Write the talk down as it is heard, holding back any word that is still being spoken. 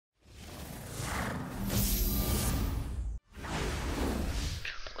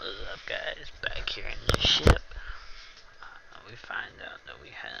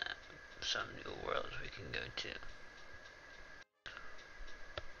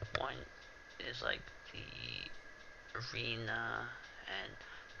one is like the arena, and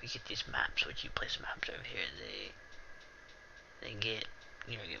we get these maps. Which you place maps over here, they get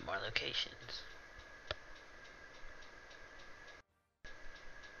get more locations.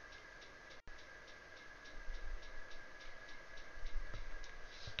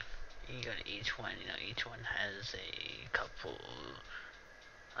 You go to each one. Each one has a couple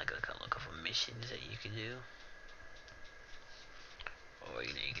like a couple missions that you can do, or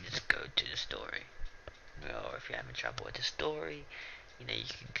you can just go to the story. Or if you're having trouble with the story, you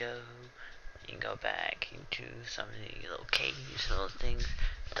can go back into some of the little caves, little things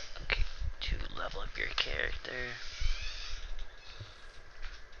to level up your character.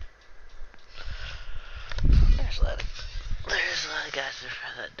 There's a lot of guys in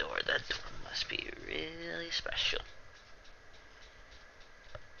front of that door. That door must be really special.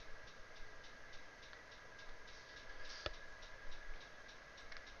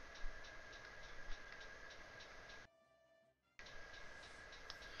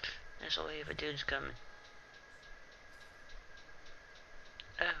 There's a wave of dudes coming.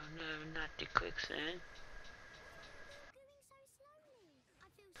 Oh no, not the quicksand.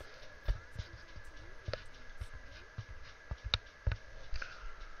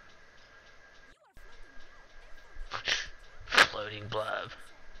 Floating blob.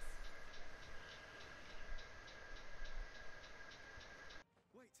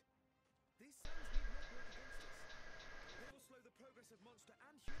 Wait, these sands need not work against us. They will slow the progress of monster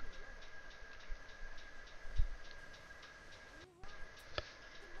and human alike.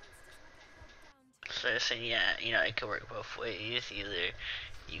 So they're saying, yeah, it could work both ways. Either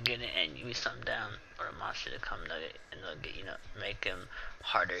you get an enemy sum down, or a monster to come nugget, and they'll get, make them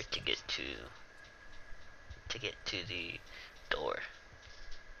harder to get to the door.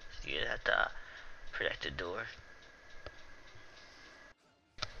 So you have to protect the door.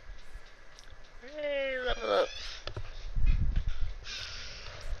 Hey, level up.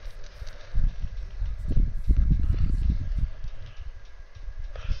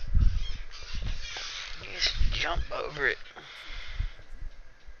 You just jump over it.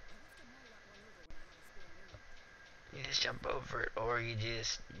 You just jump over it, or you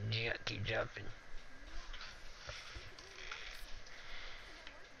just keep jumping.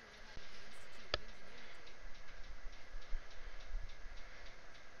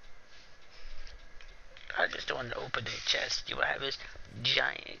 I just don't want to open the chest. You have this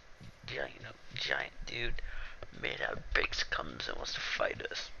giant dude made out of bricks comes and wants to fight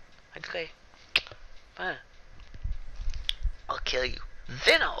us. Okay, fine. I'll kill you.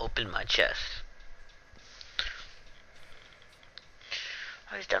 Then I'll open my chest.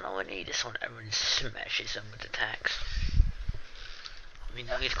 I just don't know what I need. This one, everyone smashes him with attacks. I mean,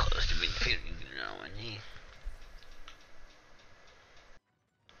 now he's close to being defeated. You know what I need.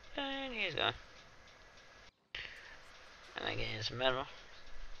 And he's gone. And I get his medal.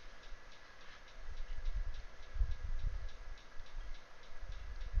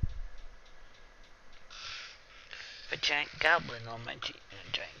 A giant goblin on my team.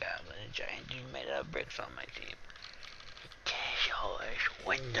 A giant dude made out of bricks on my team. Cash yours,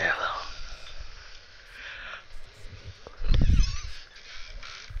 wonderful.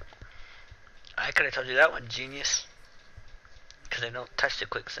 I could have told you that one, genius. Because I don't touch the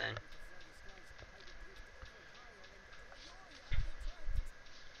quicksand.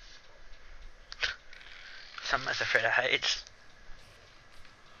 Someone's afraid of heights.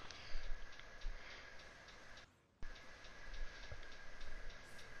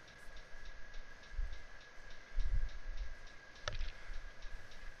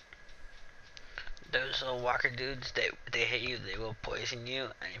 Those little walker dudes, they hit you, they will poison you,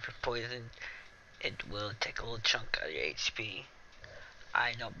 and if you're poisoned, it will take a little chunk out of your HP.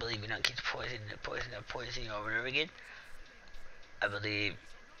 I don't believe you don't keep poison you over and over again. I believe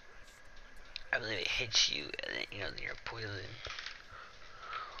it hits you, and then, you're poisoned.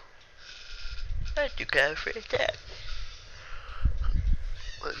 That you got for that.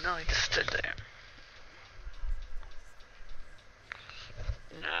 But no, he just stood there.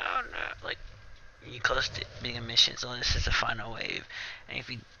 No, like, you close to being a mission, so this is the final wave. And if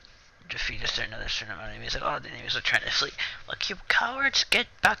you defeat a certain amount of enemies, like, oh, the enemies are trying to flee. Like, you cowards, get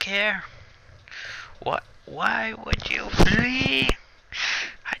back here. What? Why would you flee?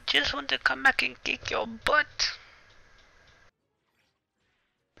 I just want to come back and kick your butt.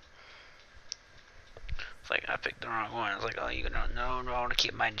 It's like, I picked the wrong one. It's like, oh, you don't know, no, I want to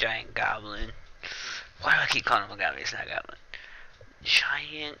keep my giant goblin. Why do I keep calling him a goblin? It's not a goblin.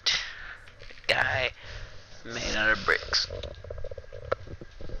 Giant guy made out of bricks.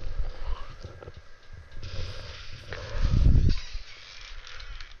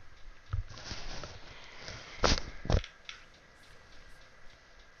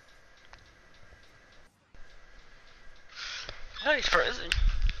 he's frozen.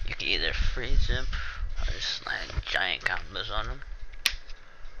 You can either freeze him or just land giant combos on him.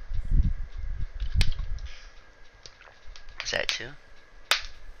 Is that too?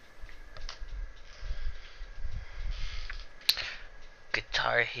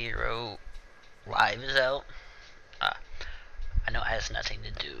 Guitar Hero Live is out. I know it has nothing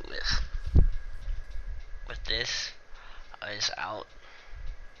to do with this. It's out.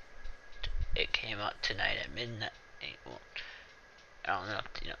 It came out tonight at midnight. Well, I don't know.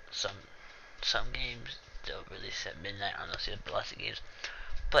 You know, some games they'll release at midnight. I don't know. See lots of games,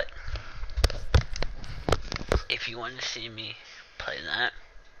 but if you want to see me play that,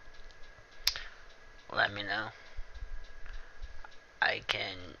 let me know. I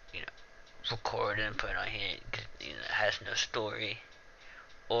can, record and put it on here. Cause, it has no story.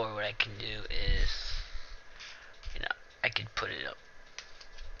 Or what I can do is, I could put it up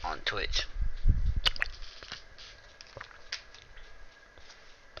on Twitch.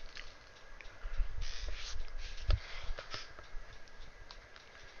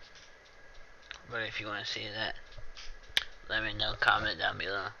 But if you want to see that, let me know. Comment down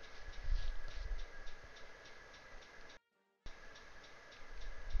below.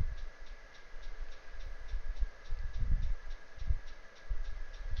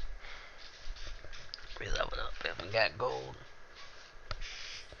 We leveled up and we got gold.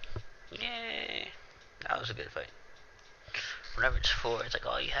 Yay! That was a good fight. Whenever it's 4, it's like,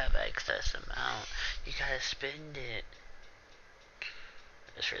 oh, you have excess amount. You gotta spend it.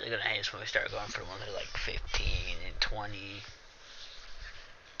 It's really gonna hate when we start going for the ones that are like 15 and 20.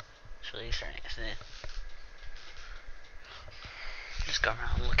 It's really starting to see. Just go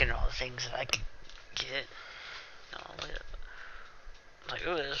around looking at all the things that I can get. Oh, look at it. Like,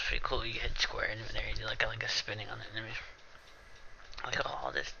 oh, this is pretty cool. You hit square and there you do like a spinning on the enemy. Like, oh,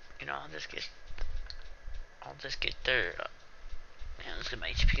 all this, I'll just get their, let's get my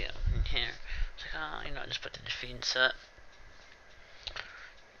HP out in here. It's like, oh, just put the defeat set.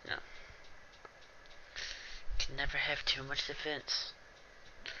 Can never have too much defense.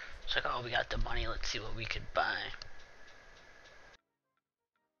 It's like, oh, we got the money, let's see what we could buy.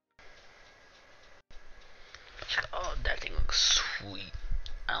 It's like, oh, that thing looks sweet.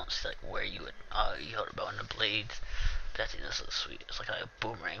 I don't see like where you would, you hold a bow and the blades. That thing just looks sweet. It's like a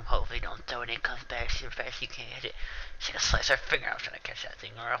boomerang. Hopefully don't throw it in, it comes back super fast, you can't hit it. It's like a slice of finger out trying to catch that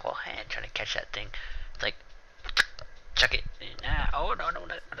thing, or a whole hand trying to catch that thing. It's like, chuck it. Oh,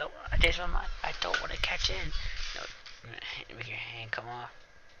 no, I changed my mind. I don't want to catch it. No, make your hand come off.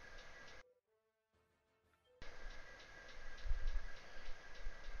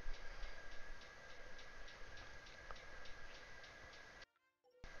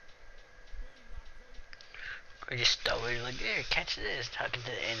 Or just throw it like, here, catch this, talking to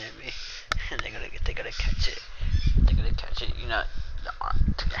the enemy, and they're gonna catch it. They're gonna catch it.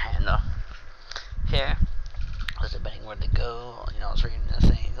 Take the hand off. Here, I was debating where to go. I was reading the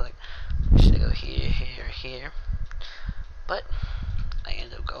thing like, should I go here, here, here? But I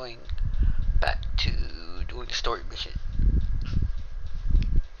ended up going back to doing the story mission.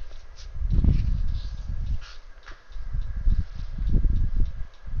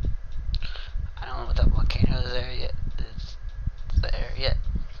 I don't know what that volcano is there yet. It's there yet.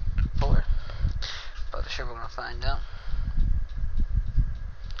 But for sure we're gonna find out.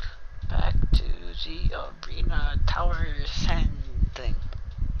 Back to the arena tower sand thing.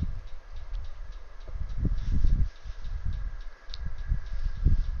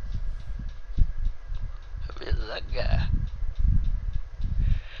 Who is that guy?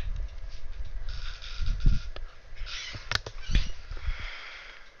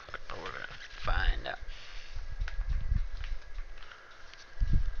 But we're gonna find out.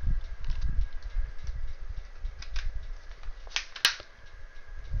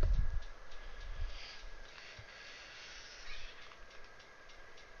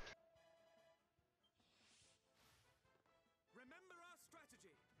 Remember our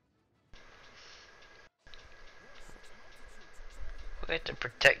strategy. We have to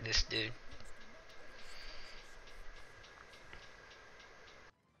protect this dude.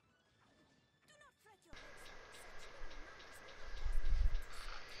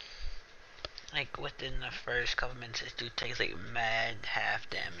 Like within the first couple minutes, this dude takes like mad half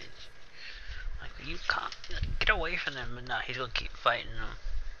damage. Like you can't get away from them, but no, he's gonna keep fighting them.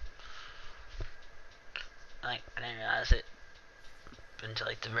 Like I didn't realize it until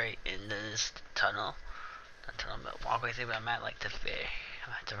like the very end of this tunnel. Not tunnel, but walkway thing. But I'm at like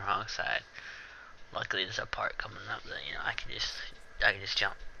I'm at the wrong side. Luckily, there's a part coming up that I can just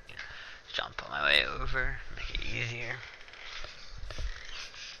jump, jump on my way over, make it easier.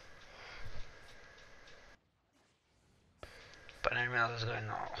 But I didn't realize I was going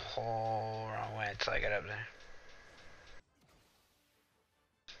the whole wrong way until I got up there.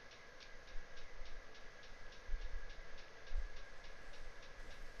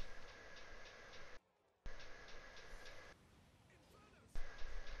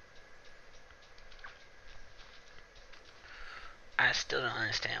 I still don't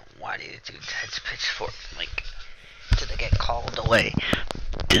understand why these dudes had pitchfork. Like, did they get called away?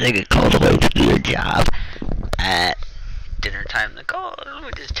 Did they get called away to do their job at dinner time? Like, oh, let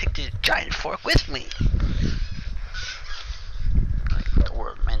me just take this giant fork with me. Like, the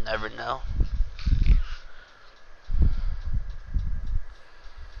world may never know.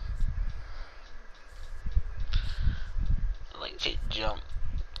 Like, say, jump,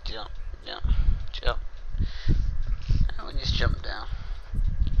 jump, jump, jump. And we just jump down.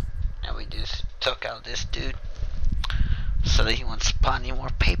 And we just took out this dude so that he won't spawn any more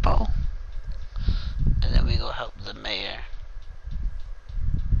people. And then we go help the mayor.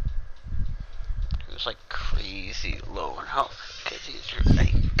 He was like crazy low in health because he's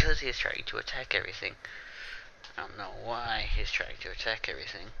trying to attack everything. I don't know why he's trying to attack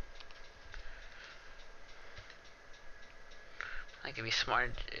everything. Like it'd be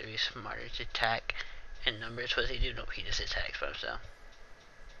smarter to attack in numbers. What does he do? No, he just attacks by himself.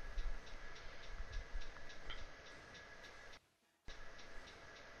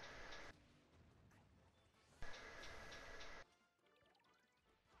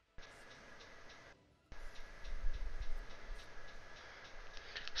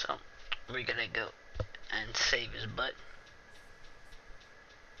 So we're gonna go and save his butt.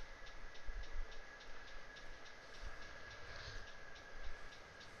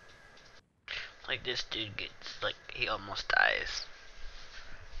 Like this dude gets like he almost dies.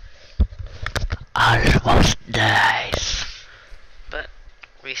 Almost dies. But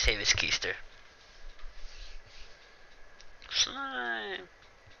we save his keister. Slime.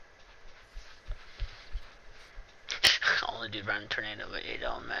 Only dude run tornado, but it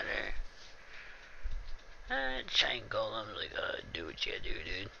don't matter. Giant golem, like, do what you gotta do,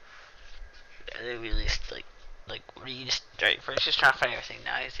 dude. Yeah, they released, like, where you just, right, first just trying to find everything,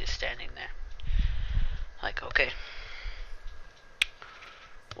 now he's just standing there. Like, okay.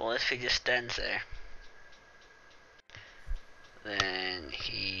 Well, if he just stands there, then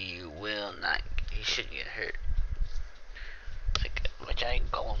he shouldn't get hurt. Like, a giant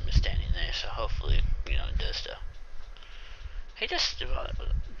golem is standing there, so hopefully, you know, it does stuff. He just, the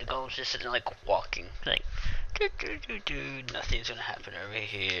golem's just sitting, like, walking, like, nothing's gonna happen over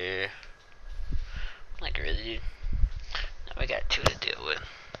here. Like, really, dude? Now we got two to deal with.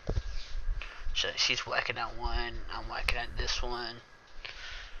 So she's whacking at one, I'm whacking at this one.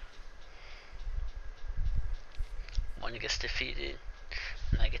 One gets defeated,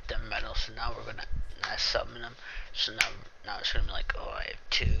 and I get the medal, so now we're gonna summon them. So now it's gonna be like, oh, I have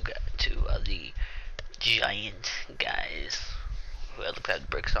two of the giant guys who have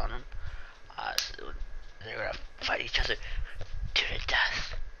bricks on them. So they're gonna fight each other to the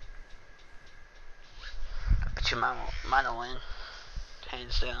death. But you might win,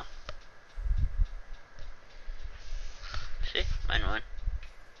 hands down. See, mine won.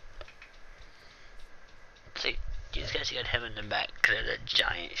 See, these guys got him in the back because of a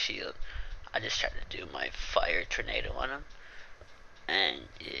giant shield. I just tried to do my fire tornado on him, and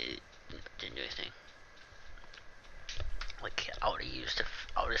it didn't do anything. Like I would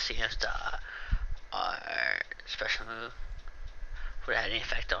have seen if our special move would have had any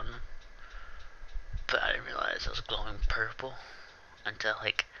effect on him, but I didn't realize it was glowing purple until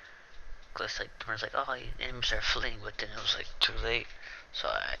like, cause like the was like, oh, the enemies are fleeing, but then it was like too late, so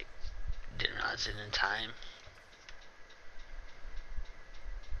I didn't realize it in time.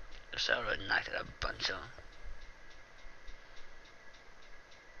 So I would have knocked out a bunch of them.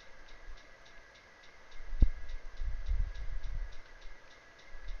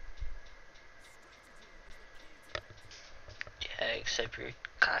 Yeah, except you're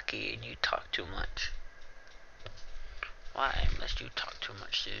cocky and you talk too much. Why must you talk too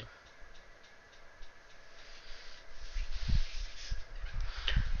much, dude?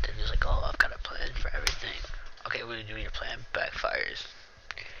 Then he's like, oh, I've got a plan for everything. Okay, what are you doing? Your plan backfires.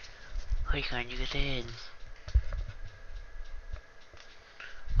 What are you going to do then?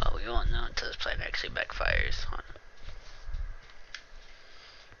 Well, we won't know until this plan actually backfires on him.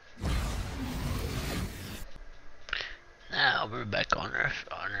 Now we're back on our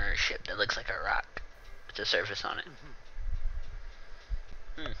ship that looks like a rock with a surface on it.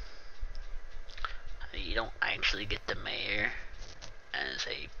 You don't actually get the mayor as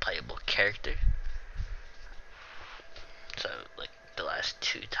a playable character. So like the last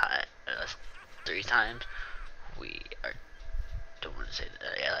three times we are don't want to say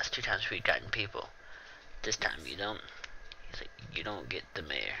that. Yeah, last 2 times we've gotten people. This time you don't. He's like, you don't get the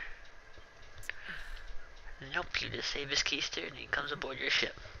mayor. Nope, you just save his keister and he comes aboard your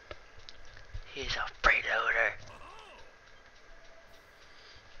ship. He's a freeloader.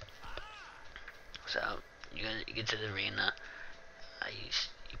 So you get to the arena.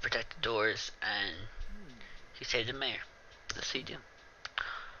 You protect the doors and you save the mayor. That's what you do.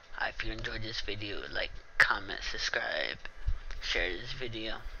 If you enjoyed this video, like, comment, subscribe, share this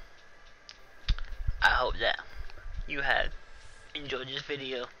video. I hope that you have enjoyed this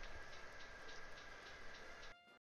video.